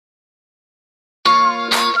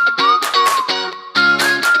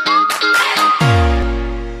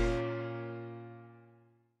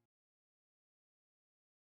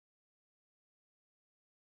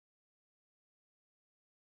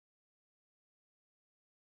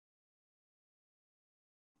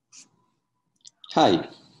Hi, I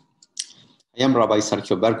am Rabbi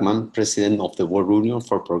Sergio Bergman, President of the World Union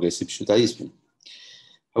for Progressive Judaism.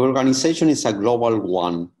 Our organization is a global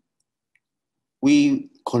one. We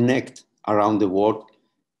connect around the world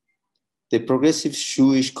the progressive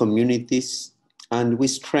Jewish communities, and we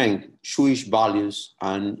strengthen Jewish values,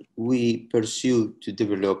 and we pursue to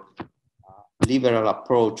develop a liberal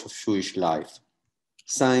approach of Jewish life.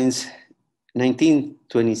 Since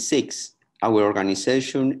 1926, our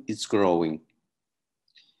organization is growing.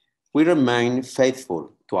 We remain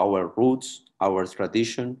faithful to our roots, our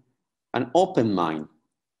tradition, and open mind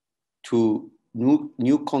to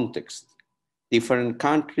new contexts, different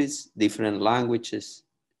countries, different languages,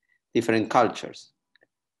 different cultures.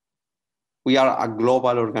 We are a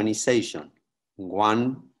global organization,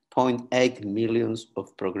 1.8 million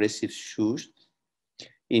of progressive Jews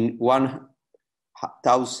in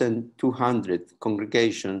 1,200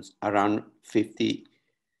 congregations around 50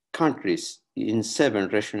 countries in 7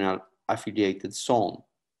 regional affiliated zones.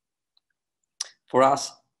 For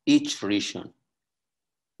us, each region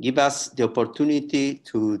gives us the opportunity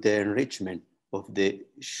to the enrichment of the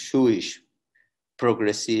Jewish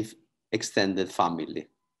progressive extended family.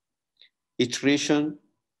 Each region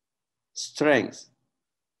strengthens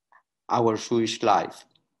our Jewish life,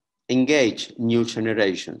 engage new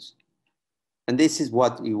generations. And this is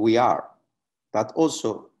what we are. But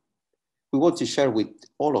also, we want to share with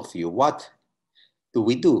all of you, what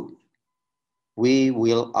do? We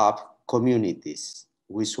will up communities.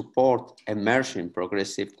 We support emerging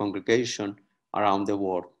progressive congregations around the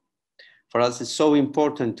world. For us, it's so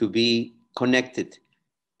important to be connected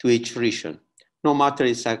to each region, no matter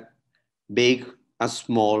it's a big, a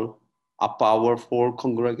small, a powerful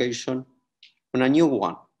congregation, and a new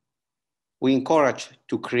one. We encourage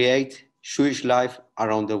to create Jewish life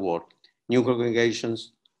around the world, new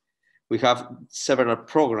congregations. We have several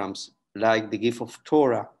programs like the Gift of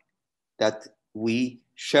Torah that we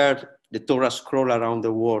share the Torah scroll around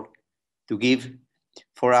the world to give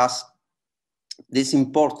for us this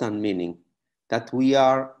important meaning that we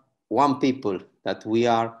are one people, that we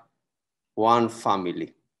are one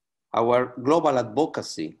family. Our global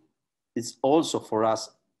advocacy is also for us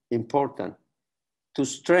important to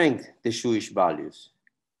strengthen the Jewish values,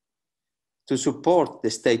 to support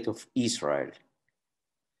the state of Israel,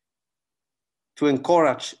 to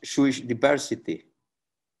encourage Jewish diversity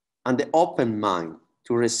and the open mind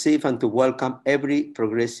to receive and to welcome every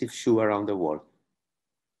progressive Jew around the world.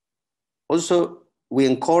 Also, we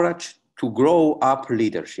encourage to grow up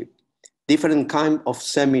leadership, different kinds of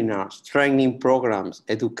seminars, training programs,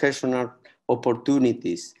 educational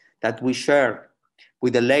opportunities that we share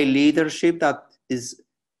with the lay leadership, that is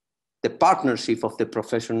the partnership of the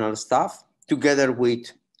professional staff, together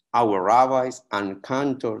with our rabbis and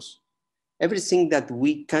cantors, everything that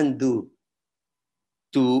we can do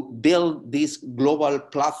to build this global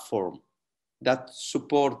platform that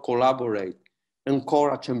support, collaborate,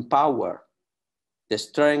 encourage, empower the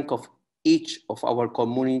strength of each of our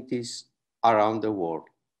communities around the world.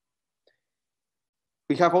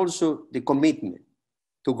 We have also the commitment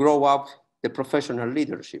to grow up the professional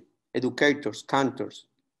leadership, educators, cantors,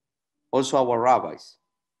 also our rabbis.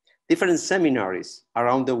 Different seminaries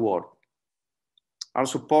around the world are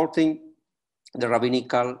supporting the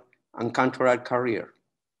rabbinical and cantoral career.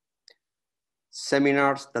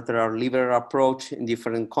 Seminars that are liberal approach in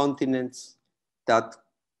different continents that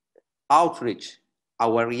outreach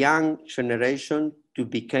our young generation to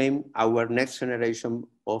become our next generation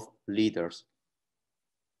of leaders.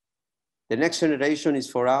 The next generation is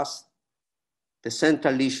for us the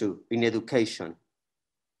central issue in education.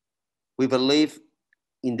 We believe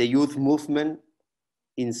in the youth movement,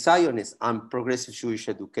 in Zionist and progressive Jewish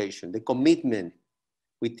education, the commitment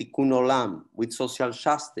with Tikkun Olam, with social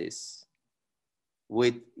justice,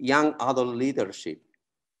 with young adult leadership,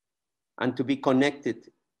 and to be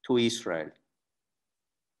connected to Israel.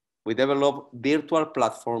 We develop virtual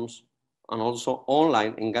platforms and also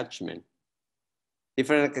online engagement.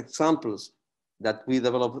 Different examples that we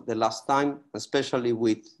developed the last time, especially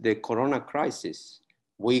with the Corona crisis.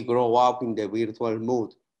 We grow up in the virtual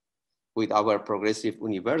mood with our progressive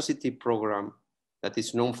university program that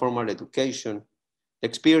is non-formal education, the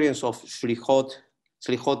experience of Slichot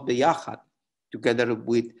Beyachad, together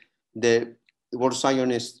with the World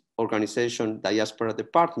Zionist Organization Diaspora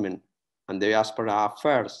Department and Diaspora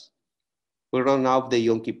Affairs. We run out the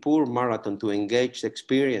Yom Kippur Marathon to engage the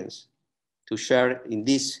experience, to share in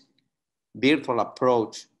this virtual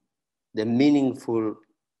approach the meaningful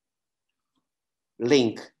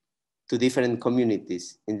link to different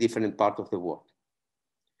communities in different parts of the world.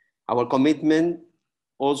 Our commitment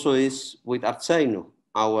also is with Artseinu,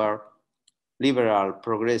 our liberal,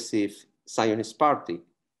 progressive Zionist party,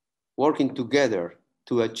 working together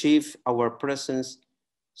to achieve our presence,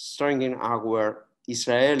 strengthening our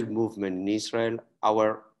Israel movement in Israel,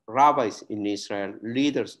 our rabbis in Israel,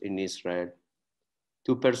 leaders in Israel,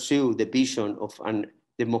 to pursue the vision of a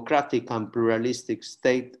democratic and pluralistic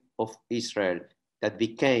state of Israel that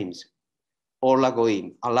becomes all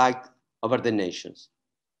Goyim, alike over the nations.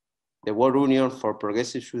 The World Union for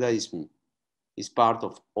Progressive Judaism is part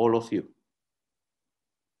of all of you.